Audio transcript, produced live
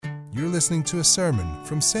you're listening to a sermon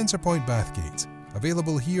from Centrepoint Bathgate,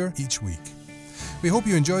 available here each week. We hope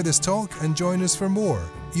you enjoy this talk and join us for more,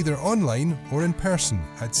 either online or in person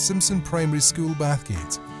at Simpson Primary School,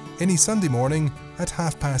 Bathgate, any Sunday morning at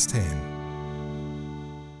 10:30.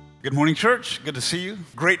 Good morning, church. Good to see you.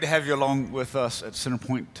 Great to have you along with us at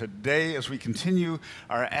Centerpoint today as we continue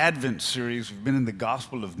our Advent series. We've been in the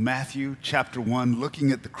Gospel of Matthew, chapter 1,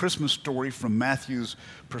 looking at the Christmas story from Matthew's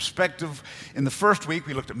perspective. In the first week,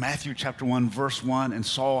 we looked at Matthew chapter 1, verse 1, and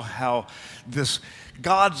saw how this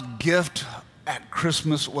God's gift at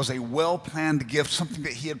Christmas was a well-planned gift, something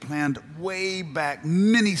that he had planned way back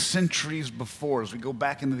many centuries before as we go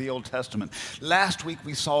back into the Old Testament. Last week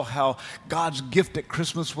we saw how God's gift at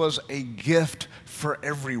Christmas was a gift for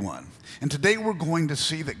everyone. And today we're going to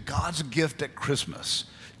see that God's gift at Christmas,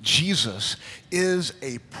 Jesus, is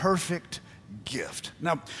a perfect gift.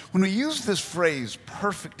 Now, when we use this phrase,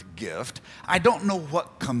 perfect gift, I don't know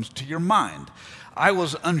what comes to your mind. I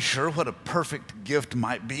was unsure what a perfect gift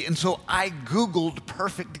might be, and so I Googled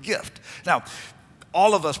perfect gift. Now,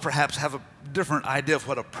 all of us perhaps have a different idea of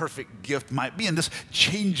what a perfect gift might be, and this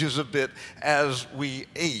changes a bit as we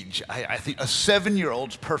age. I think a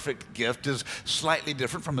 7-year-old's perfect gift is slightly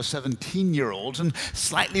different from a 17-year-old's and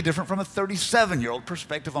slightly different from a 37-year-old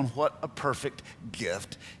perspective on what a perfect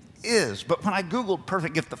gift is. But when I Googled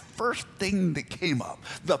perfect gift, the first thing that came up,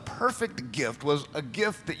 the perfect gift, was a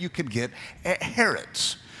gift that you could get at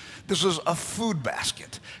Harrods. This was a food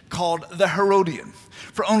basket called the Herodian.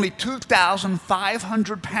 For only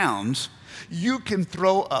 2,500 pounds, you can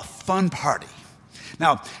throw a fun party.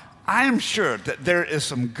 Now, I am sure that there is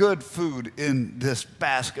some good food in this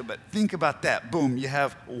basket, but think about that. Boom, you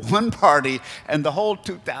have one party and the whole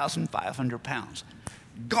 2,500 pounds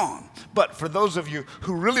gone. But for those of you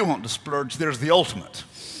who really want to splurge, there's the ultimate.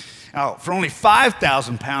 Now, for only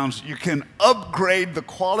 5,000 pounds, you can upgrade the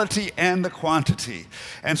quality and the quantity.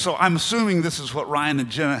 And so I'm assuming this is what Ryan and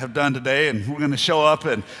Jenna have done today, and we're going to show up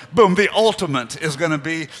and boom, the ultimate is going to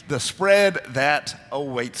be the spread that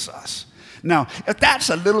awaits us. Now, if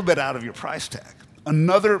that's a little bit out of your price tag, when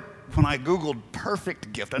I Googled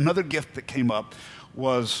perfect gift, another gift that came up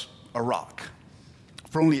was a rock.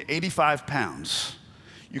 For only 85 pounds,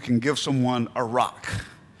 you can give someone a rock.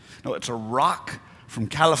 No, it's a rock from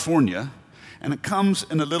California, and it comes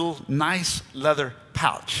in a little nice leather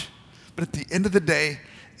pouch. But at the end of the day,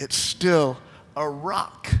 it's still a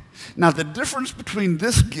rock. Now, the difference between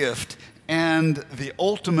this gift and the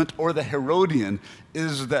ultimate or the Herodian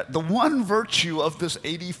is that the one virtue of this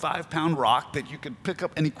 85-pound rock that you could pick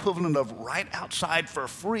up an equivalent of right outside for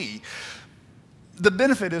free, the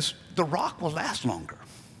benefit is the rock will last longer.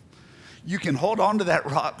 You can hold on to that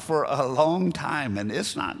rock for a long time, and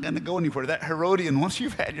it's not going to go anywhere. That Herodian, once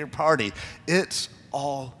you've had your party, it's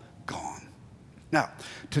all gone. Now,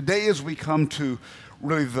 today as we come to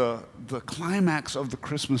really the climax of the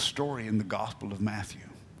Christmas story in the Gospel of Matthew,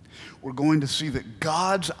 we're going to see that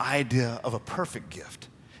God's idea of a perfect gift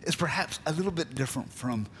is perhaps a little bit different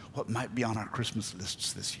from what might be on our Christmas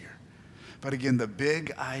lists this year. But again, the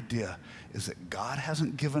big idea is that God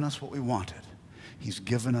hasn't given us what we wanted. He's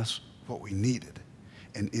given us what we needed.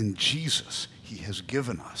 And in Jesus, he has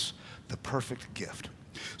given us the perfect gift.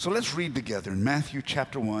 So let's read together in Matthew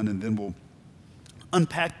chapter 1, and then we'll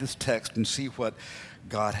unpack this text and see what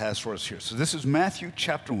God has for us here. So this is Matthew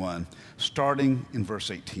chapter 1, starting in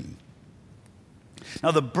verse 18.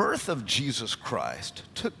 Now the birth of Jesus Christ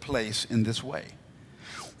took place in this way.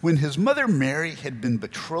 When his mother Mary had been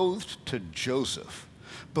betrothed to Joseph,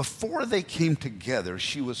 before they came together,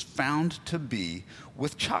 she was found to be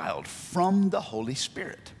with child from the Holy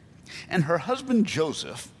Spirit. And her husband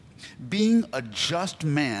Joseph, being a just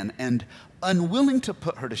man and unwilling to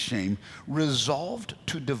put her to shame, resolved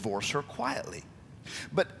to divorce her quietly.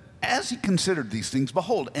 But as he considered these things,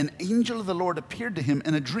 behold, an angel of the Lord appeared to him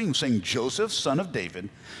in a dream, saying, Joseph, son of David,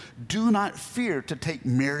 do not fear to take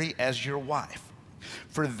Mary as your wife.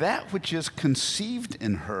 For that which is conceived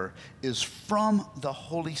in her is from the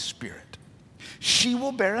Holy Spirit. She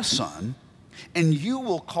will bear a son, and you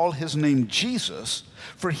will call his name Jesus,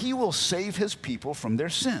 for he will save his people from their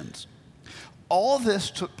sins. All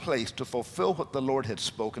this took place to fulfill what the Lord had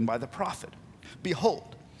spoken by the prophet.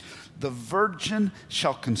 Behold, the virgin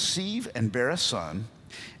shall conceive and bear a son,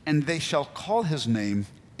 and they shall call his name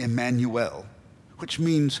Emmanuel, which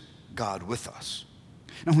means God with us.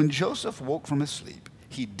 Now when Joseph woke from his sleep,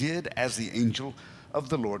 he did as the angel of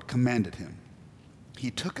the Lord commanded him.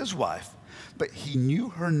 He took his wife, but he knew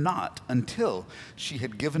her not until she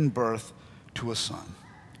had given birth to a son,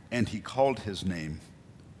 and he called his name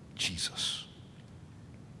Jesus.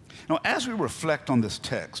 Now, as we reflect on this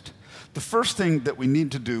text, The first thing that we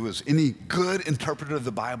need to do, as any good interpreter of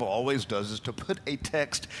the Bible always does, is to put a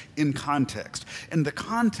text in context. And the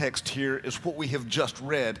context here is what we have just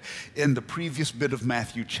read in the previous bit of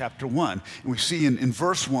Matthew chapter 1. And we see in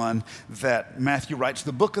verse 1 that Matthew writes,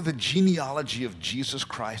 the book of the genealogy of Jesus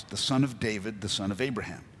Christ, the son of David, the son of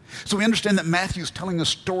Abraham. So we understand that Matthew is telling a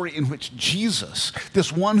story in which Jesus,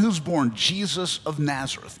 this one who's born, Jesus of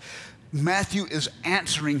Nazareth, Matthew is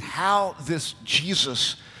answering how this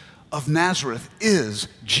Jesus of Nazareth is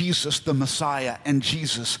Jesus the Messiah and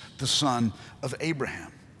Jesus the son of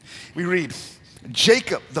Abraham. We read,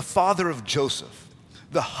 Jacob, the father of Joseph,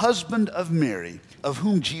 the husband of Mary, of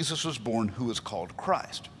whom Jesus was born, who is called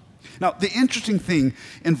Christ. Now, the interesting thing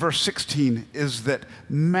in verse 16 is that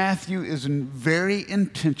Matthew is very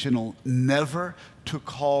intentional never to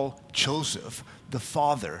call Joseph the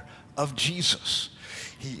father of Jesus.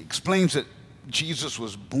 He explains that Jesus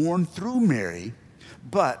was born through Mary,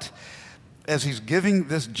 but as he's giving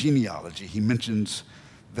this genealogy, he mentions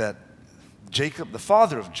that Jacob, the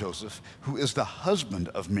father of Joseph, who is the husband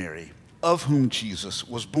of Mary, of whom Jesus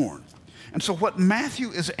was born. And so what Matthew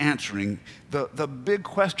is answering, the big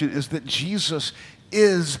question is that Jesus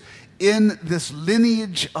is in this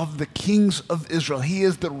lineage of the kings of Israel. He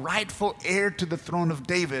is the rightful heir to the throne of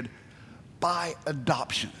David by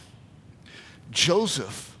adoption.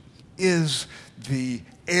 Joseph is the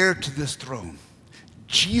heir to this throne.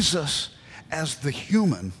 Jesus, as the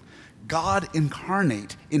human, God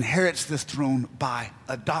incarnate, inherits this throne by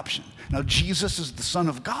adoption. Now, Jesus is the Son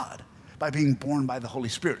of God by being born by the Holy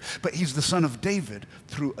Spirit, but he's the son of David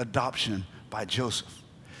through adoption by Joseph.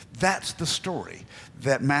 That's the story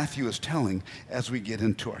that Matthew is telling as we get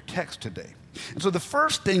into our text today. And so the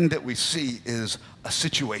first thing that we see is a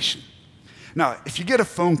situation. Now, if you get a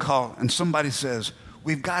phone call and somebody says,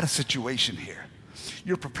 we've got a situation here,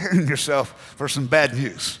 you're preparing yourself for some bad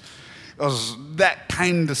news. Because that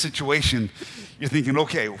kind of situation, you're thinking,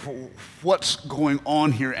 okay, what's going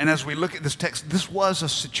on here? And as we look at this text, this was a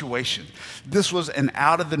situation. This was an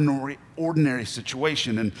out-of-the-ordinary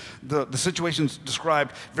situation. And the situation's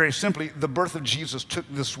described very simply. The birth of Jesus took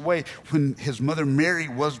this way when his mother Mary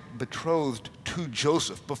was betrothed to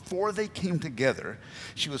Joseph. Before they came together,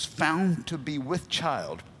 she was found to be with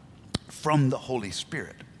child from the Holy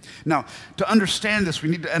Spirit. Now, to understand this, we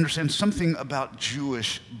need to understand something about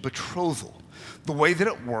Jewish betrothal. The way that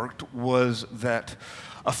it worked was that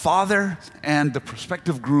a father and the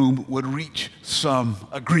prospective groom would reach some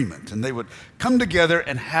agreement, and they would come together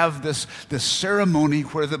and have this ceremony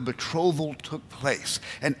where the betrothal took place,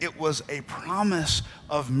 and it was a promise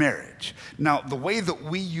of marriage. Now, the way that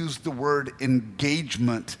we use the word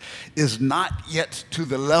engagement is not yet to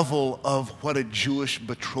the level of what a Jewish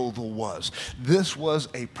betrothal was. This was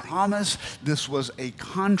a promise, this was a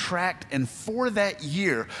contract, and for that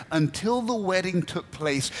year, until the wedding took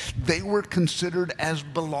place, they were considered as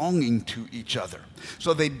belonging to each other.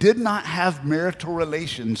 So they did not have marital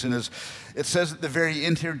relations, and as it says at the very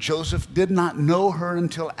end here, Joseph did not know her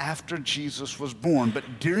until after Jesus was born.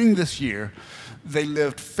 But during this year, they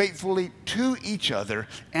lived faithfully to each other,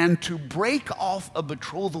 and to break off a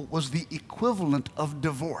betrothal was the equivalent of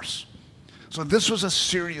divorce. So this was a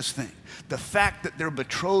serious thing. The fact that they're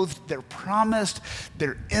betrothed, they're promised,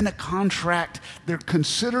 they're in a contract, they're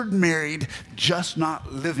considered married, just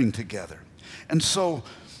not living together. And so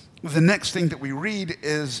the next thing that we read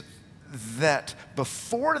is that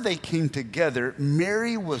before they came together,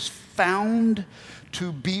 Mary was found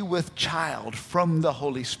to be with child from the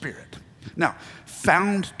Holy Spirit. Now,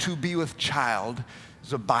 found to be with child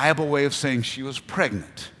is a Bible way of saying she was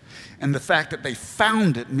pregnant. And the fact that they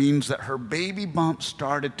found it means that her baby bump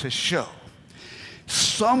started to show.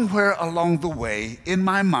 Somewhere along the way, in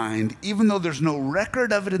my mind, even though there's no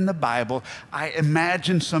record of it in the Bible, I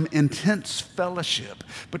imagine some intense fellowship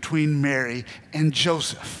between Mary and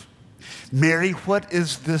Joseph. Mary, what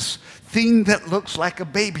is this thing that looks like a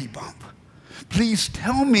baby bump? Please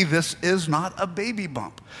tell me this is not a baby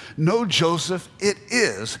bump. No, Joseph, it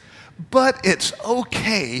is. But it's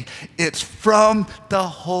okay. It's from the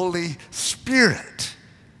Holy Spirit.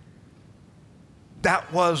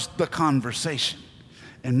 That was the conversation.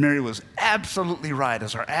 And Mary was absolutely right,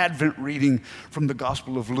 as our Advent reading from the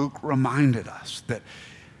Gospel of Luke reminded us, that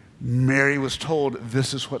Mary was told,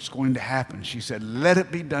 this is what's going to happen. She said, let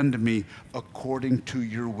it be done to me according to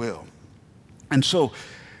your will. And so,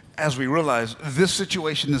 as we realize, this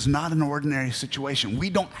situation is not an ordinary situation.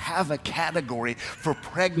 We don't have a category for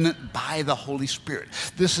pregnant by the Holy Spirit.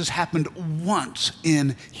 This has happened once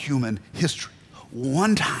in human history.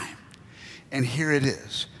 One time. And here it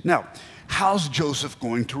is. Now, how's Joseph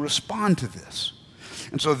going to respond to this?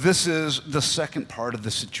 And so this is the second part of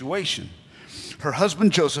the situation. Her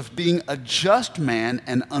husband Joseph, being a just man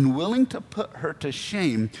and unwilling to put her to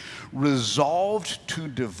shame, resolved to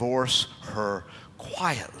divorce her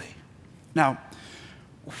quietly. Now,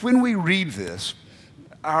 when we read this,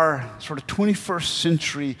 our sort of 21st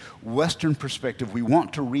century Western perspective, we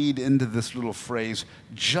want to read into this little phrase,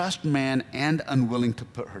 just man and unwilling to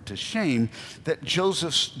put her to shame, that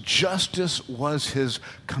Joseph's justice was his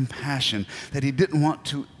compassion, that he didn't want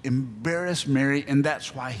to embarrass Mary, and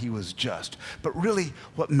that's why he was just. But really,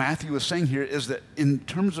 what Matthew is saying here is that in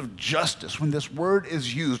terms of justice, when this word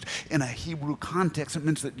is used in a Hebrew context, it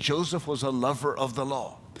means that Joseph was a lover of the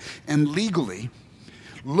law. And legally,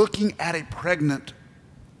 looking at a pregnant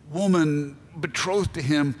woman betrothed to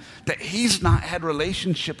him that he's not had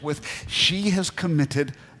relationship with, she has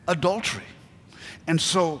committed adultery. And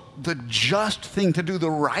so the just thing to do,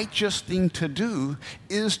 the righteous thing to do,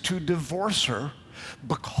 is to divorce her,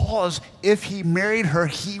 because if he married her,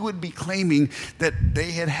 he would be claiming that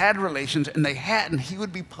they had had relations and they hadn't. He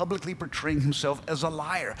would be publicly portraying himself as a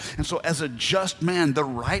liar. And so as a just man, the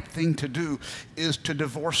right thing to do is to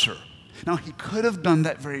divorce her. Now, he could have done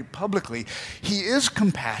that very publicly. He is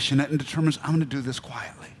compassionate and determines, I'm going to do this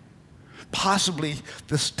quietly. Possibly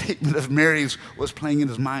the statement of Mary's was playing in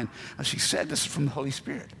his mind. She said, this is from the Holy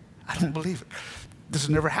Spirit. I don't believe it. This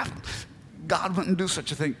has never happened. God wouldn't do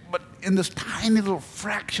such a thing. But in this tiny little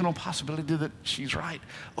fractional possibility that she's right,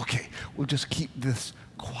 okay, we'll just keep this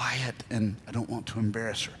quiet, and I don't want to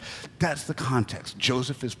embarrass her. That's the context.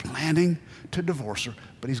 Joseph is planning to divorce her,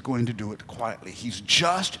 but he's going to do it quietly. He's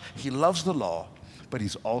just, he loves the law, but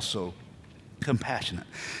he's also compassionate.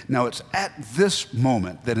 Now, it's at this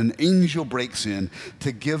moment that an angel breaks in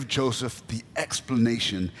to give Joseph the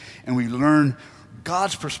explanation, and we learn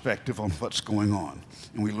God's perspective on what's going on.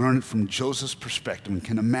 And we learn it from Joseph's perspective and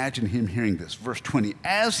can imagine him hearing this. Verse 20,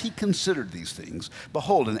 as he considered these things,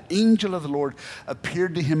 behold, an angel of the Lord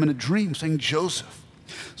appeared to him in a dream, saying, Joseph,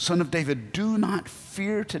 son of David, do not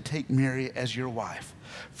fear to take Mary as your wife,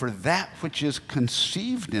 for that which is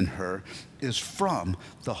conceived in her is from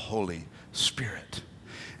the Holy Spirit.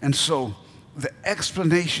 And so the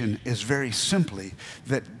explanation is very simply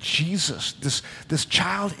that Jesus, this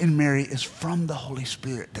child in Mary, is from the Holy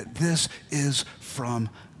Spirit, that this is from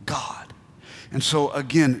God. And so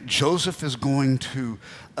again, Joseph is going to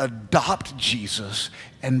adopt Jesus,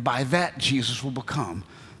 and by that, Jesus will become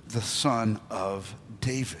the son of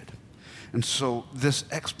David. And so this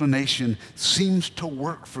explanation seems to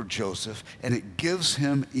work for Joseph, and it gives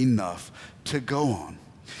him enough to go on.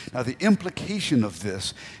 Now, the implication of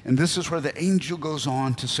this, and this is where the angel goes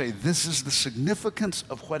on to say, this is the significance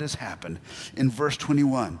of what has happened. In verse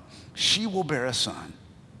 21, she will bear a son.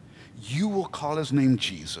 You will call his name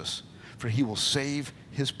Jesus, for he will save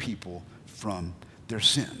his people from their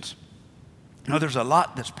sins. Now, there's a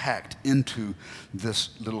lot that's packed into this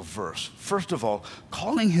little verse. First of all,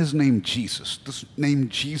 calling his name Jesus. This name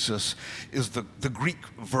Jesus is the Greek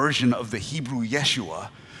version of the Hebrew Yeshua,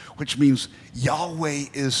 which means Yahweh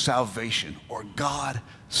is salvation, or God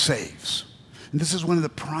saves. And this is one of the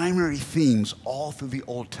primary themes all through the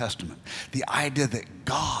Old Testament, the idea that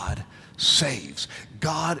God saves.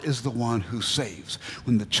 God is the one who saves.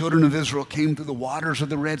 When the children of Israel came through the waters of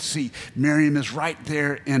the Red Sea, Miriam is right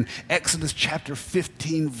there in Exodus chapter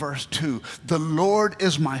 15, verse 2. The Lord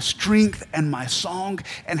is my strength and my song,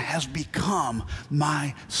 and has become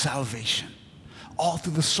my salvation. All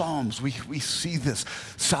through the Psalms, we see this.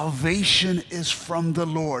 Salvation is from the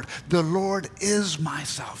Lord. The Lord is my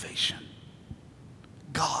salvation.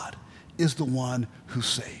 God is the one who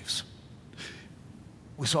saves.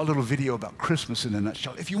 We saw a little video about Christmas in a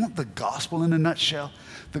nutshell. If you want the gospel in a nutshell,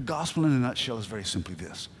 the gospel in a nutshell is very simply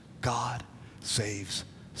this. God saves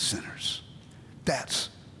sinners. That's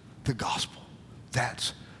the gospel.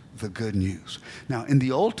 That's the good news. Now, in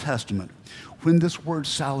the Old Testament, when this word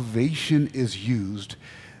salvation is used,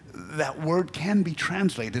 that word can be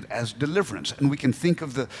translated as deliverance. And we can think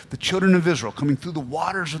of the children of Israel coming through the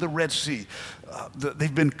waters of the Red Sea.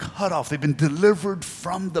 They've been cut off. They've been delivered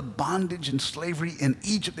from the bondage and slavery in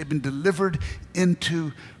Egypt. They've been delivered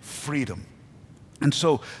into freedom. And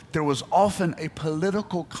so there was often a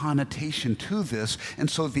political connotation to this.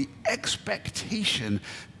 And so the expectation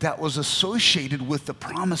that was associated with the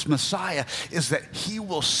promised Messiah is that he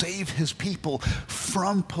will save his people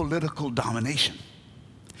from political domination.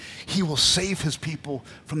 He will save his people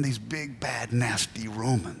from these big, bad, nasty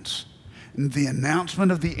Romans. And the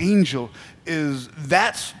announcement of the angel is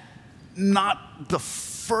that's not the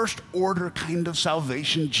first order kind of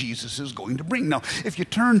salvation Jesus is going to bring. Now, if you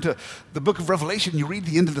turn to the book of Revelation, you read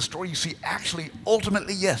the end of the story, you see actually,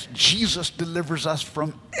 ultimately, yes, Jesus delivers us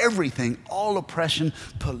from everything, all oppression,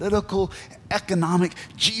 political, economic.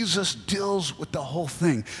 Jesus deals with the whole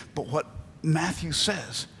thing. But what Matthew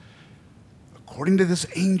says, according to this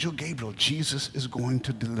angel Gabriel, Jesus is going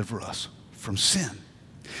to deliver us from sin.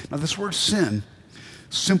 Now, this word sin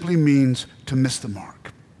simply means to miss the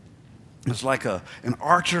mark. It's like an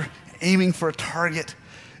archer aiming for a target,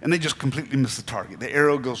 and they just completely miss the target. The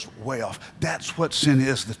arrow goes way off. That's what sin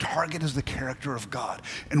is. The target is the character of God,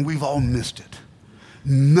 and we've all missed it.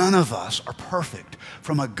 None of us are perfect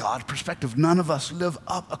from a God perspective. None of us live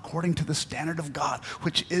up according to the standard of God,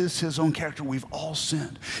 which is his own character. We've all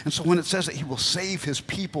sinned. And so when it says that he will save his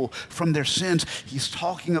people from their sins, he's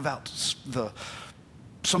talking about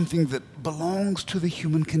something that belongs to the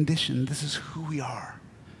human condition. This is who we are.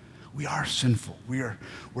 We are sinful. We're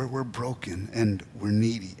broken and we're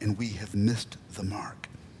needy, and we have missed the mark.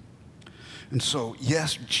 And so,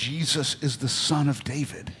 yes, Jesus is the Son of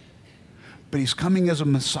David, but he's coming as a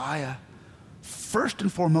Messiah, first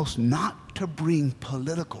and foremost, not to bring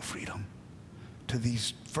political freedom to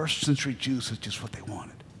these first century Jews, which is what they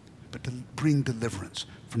wanted, but to bring deliverance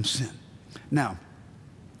from sin. Now,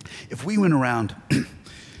 if we went around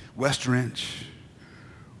West Ranch,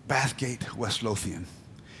 Bathgate, West Lothian,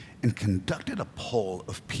 and conducted a poll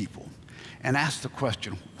of people and asked the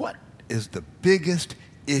question, what is the biggest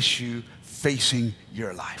issue facing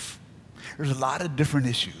your life? There's a lot of different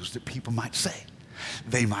issues that people might say.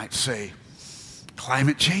 They might say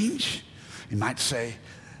climate change. They might say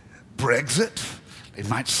Brexit. They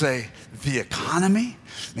might say the economy.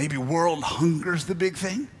 Maybe world hunger is the big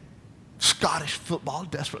thing. Scottish football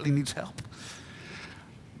desperately needs help.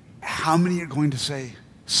 How many are going to say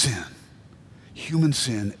sin? Human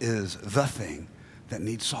sin is the thing that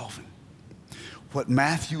needs solving. What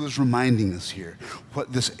Matthew is reminding us here,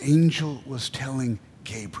 what this angel was telling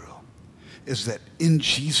Gabriel, is that in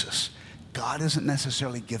Jesus, God isn't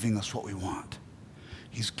necessarily giving us what we want.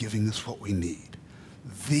 He's giving us what we need.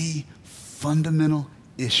 The fundamental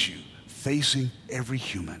issue facing every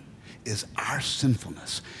human is our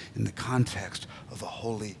sinfulness in the context of a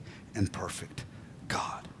holy and perfect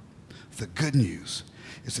God. The good news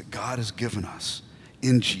is that God has given us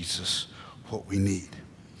in Jesus what we need.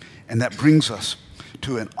 And that brings us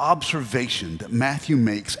to an observation that Matthew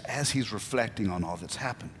makes as he's reflecting on all that's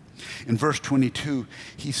happened. In verse 22,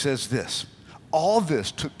 he says this, all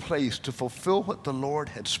this took place to fulfill what the Lord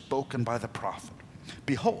had spoken by the prophet.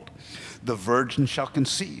 Behold, the virgin shall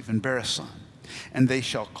conceive and bear a son, and they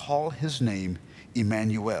shall call his name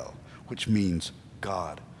Emmanuel, which means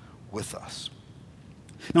God with us.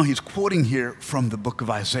 Now, he's quoting here from the book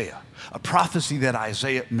of Isaiah, a prophecy that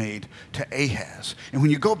Isaiah made to Ahaz. And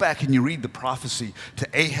when you go back and you read the prophecy to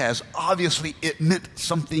Ahaz, obviously it meant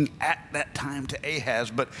something at that time to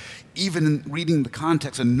Ahaz, but even in reading the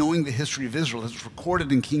context and knowing the history of Israel, it's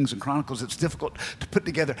recorded in Kings and Chronicles, it's difficult to put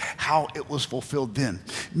together how it was fulfilled then.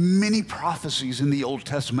 Many prophecies in the Old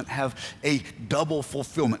Testament have a double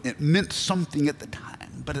fulfillment. It meant something at the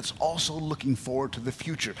time, but it's also looking forward to the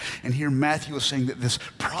future. And here Matthew is saying that this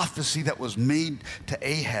prophecy that was made to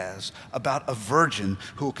Ahaz about a virgin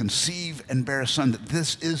who will conceive and bear a son, that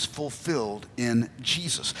this is fulfilled in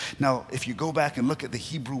Jesus. Now, if you go back and look at the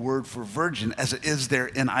Hebrew word for virgin as it is there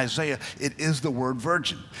in Isaiah, it is the word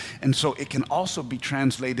virgin. And so it can also be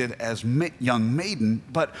translated as young maiden,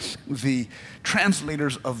 but the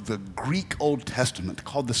translators of the Greek Old Testament,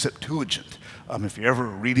 called the Septuagint, if you're ever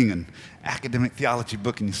reading an academic theology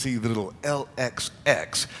book and you see the little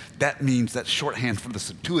LXX, that means that's shorthand for the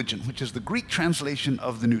Septuagint, which is the Greek translation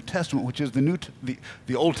of the New Testament, which is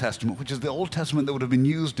the Old Testament, which is the Old Testament that would have been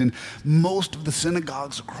used in most of the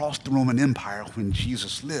synagogues across the Roman Empire when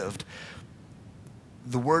Jesus lived.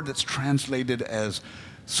 The word that's translated as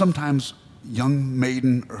sometimes young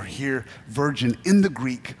maiden or here virgin in the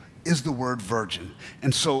Greek is the word virgin.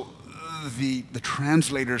 And so the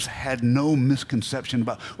translators had no misconception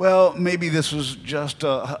about, well, maybe this was just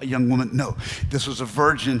a young woman. No, this was a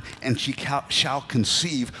virgin, and she shall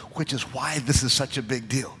conceive, which is why this is such a big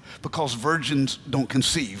deal, because virgins don't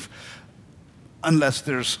conceive unless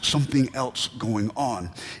there's something else going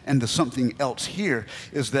on. And the something else here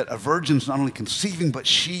is that a virgin's not only conceiving, but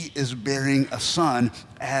she is bearing a son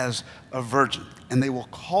as a virgin. And they will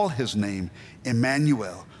call his name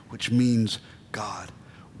Emmanuel, which means God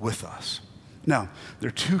with us. Now, there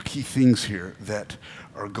are two key things here that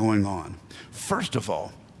are going on. First of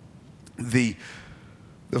all, the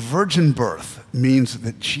virgin birth means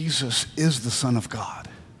that Jesus is the Son of God.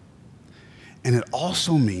 And it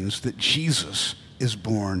also means that Jesus is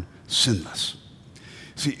born sinless.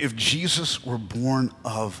 See, if Jesus were born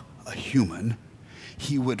of a human,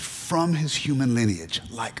 he would, from his human lineage,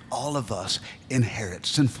 like all of us, inherit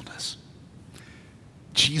sinfulness.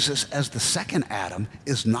 Jesus, as the second Adam,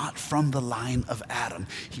 is not from the line of Adam.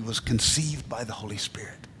 He was conceived by the Holy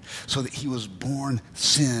Spirit, so that he was born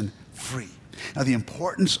sin-free. Now, the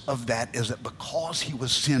importance of that is that because he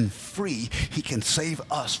was sin-free, he can save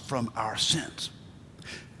us from our sins.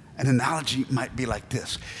 An analogy might be like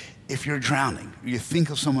this. If you're drowning, you think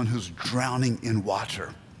of someone who's drowning in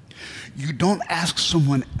water, you don't ask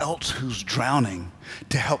someone else who's drowning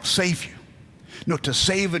to help save you. No, to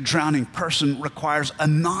save a drowning person requires a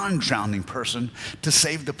non-drowning person to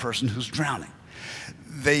save the person who's drowning.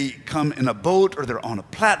 They come in a boat or they're on a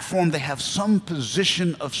platform. They have some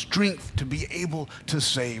position of strength to be able to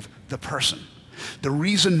save the person. The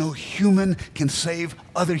reason no human can save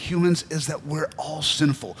other humans is that we're all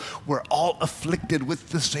sinful. We're all afflicted with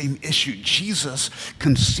the same issue. Jesus,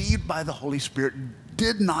 conceived by the Holy Spirit,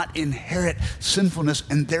 did not inherit sinfulness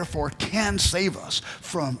and therefore can save us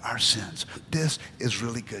from our sins. This is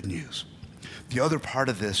really good news. The other part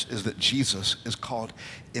of this is that Jesus is called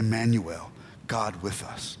Emmanuel, God with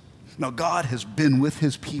us. Now, God has been with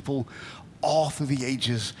his people all through the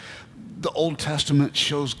ages. The Old Testament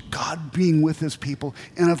shows God being with his people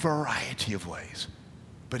in a variety of ways.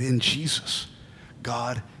 But in Jesus,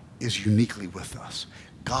 God is uniquely with us.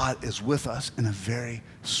 God is with us in a very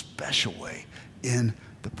special way in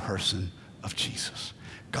the person of Jesus.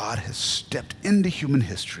 God has stepped into human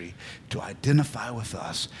history to identify with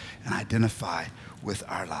us and identify with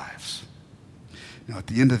our lives. Now, at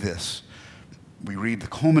the end of this, we read the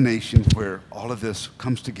culmination where all of this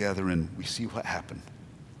comes together and we see what happened.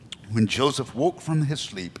 When Joseph woke from his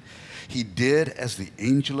sleep, he did as the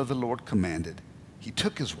angel of the Lord commanded. He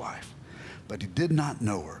took his wife, but he did not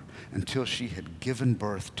know her until she had given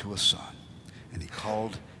birth to a son, and he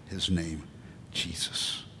called his name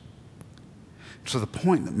Jesus. So the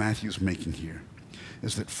point that Matthew's making here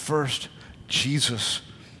is that first, Jesus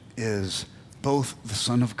is both the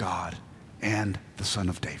Son of God and the Son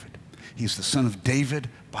of David. He's the Son of David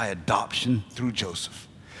by adoption through Joseph.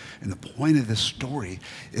 And the point of this story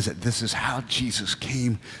is that this is how Jesus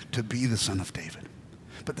came to be the Son of David.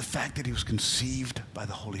 But the fact that he was conceived by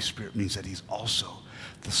the Holy Spirit means that he's also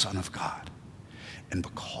the Son of God. And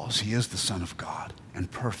because he is the Son of God and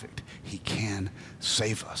perfect, he can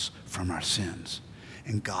save us from our sins.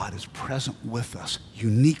 And God is present with us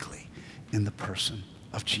uniquely in the person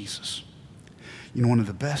of Jesus. You know, one of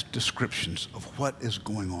the best descriptions of what is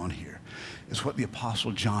going on here is what the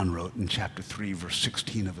Apostle John wrote in chapter 3, verse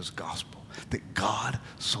 16 of his gospel, that God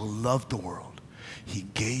so loved the world, he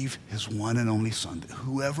gave his one and only Son, that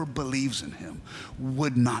whoever believes in him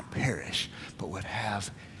would not perish, but would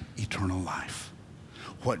have eternal life.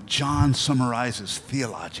 What John summarizes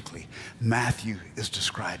theologically, Matthew is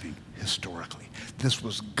describing historically. This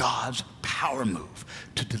was God's power move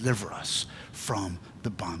to deliver us from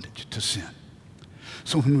the bondage to sin.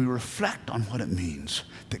 So when we reflect on what it means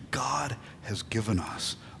that God has given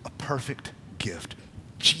us a perfect gift,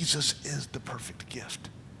 Jesus is the perfect gift.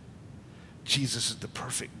 Jesus is the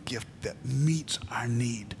perfect gift that meets our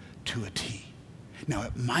need to a T. Now,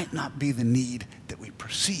 it might not be the need that we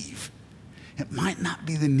perceive. It might not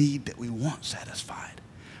be the need that we want satisfied.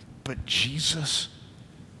 But Jesus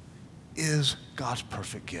is God's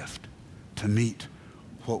perfect gift to meet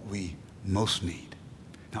what we most need.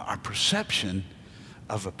 Now, our perception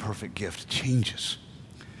of a perfect gift changes.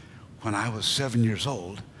 When I was 7 years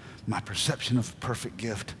old, my perception of a perfect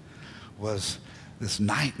gift was this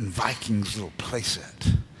Knight and Vikings little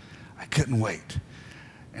playset. I couldn't wait.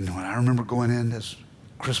 And when I remember going in this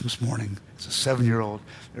Christmas morning as a 7-year-old,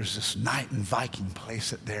 there's this Knight and Viking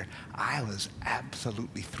playset there. I was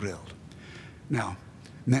absolutely thrilled. Now,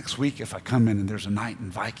 next week, if I come in and there's a Knight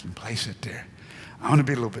and Viking playset there, I'm going to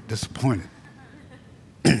be a little bit disappointed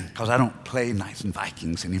because I don't play Knights and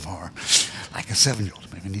Vikings anymore like a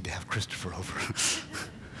 7-year-old. Maybe I need to have Christopher over.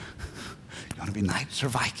 You want to be Knights or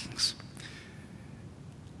Vikings?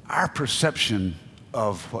 Our perception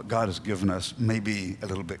of what God has given us may be a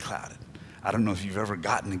little bit clouded. I don't know if you've ever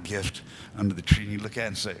gotten a gift under the tree and you look at it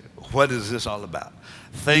and say, what is this all about?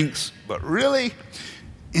 Thanks, but really,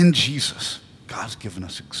 in Jesus, God's given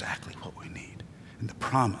us exactly what we need. And the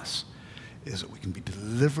promise is that we can be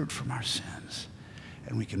delivered from our sins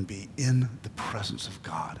and we can be in the presence of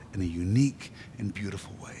God in a unique and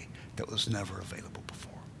beautiful way that was never available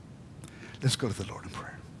before. Let's go to the Lord in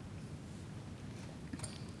prayer.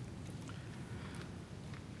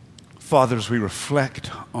 Father, as we reflect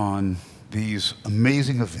on these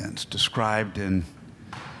amazing events described in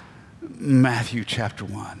Matthew chapter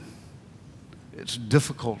 1. It's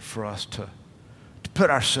difficult for us to put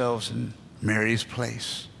ourselves in Mary's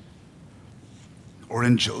place or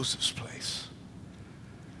in Joseph's place.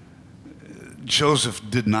 Joseph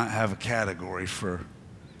did not have a category for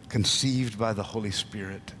conceived by the Holy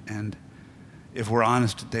Spirit. And if we're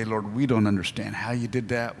honest today, Lord, we don't understand how you did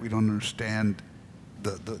that. We don't understand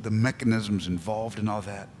the mechanisms involved in all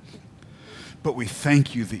that. But we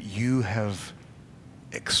thank you that you have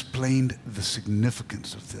explained the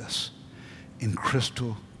significance of this in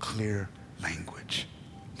crystal clear language.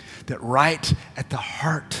 That right at the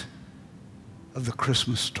heart of the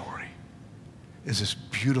Christmas story is this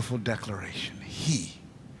beautiful declaration. He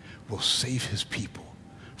will save his people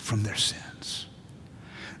from their sins.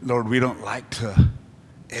 Lord, we don't like to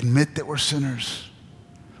admit that we're sinners,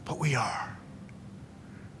 but we are.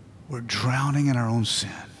 We're drowning in our own sin,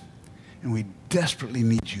 and we desperately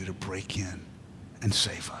need you to break in and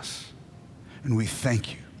save us. And we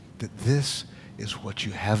thank you that this is what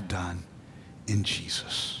you have done in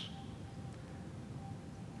Jesus.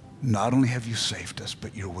 Not only have you saved us,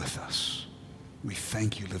 but you're with us. We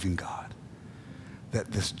thank you, living God,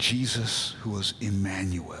 that this Jesus who was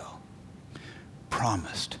Emmanuel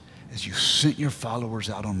promised, as you sent your followers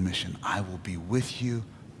out on mission, I will be with you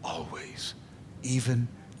always, even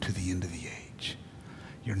to the end of the age.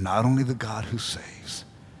 You're not only the God who saves,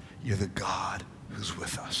 you're the God who's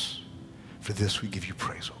with us. For this we give you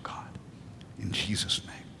praise, O God. In Jesus'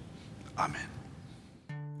 name, amen.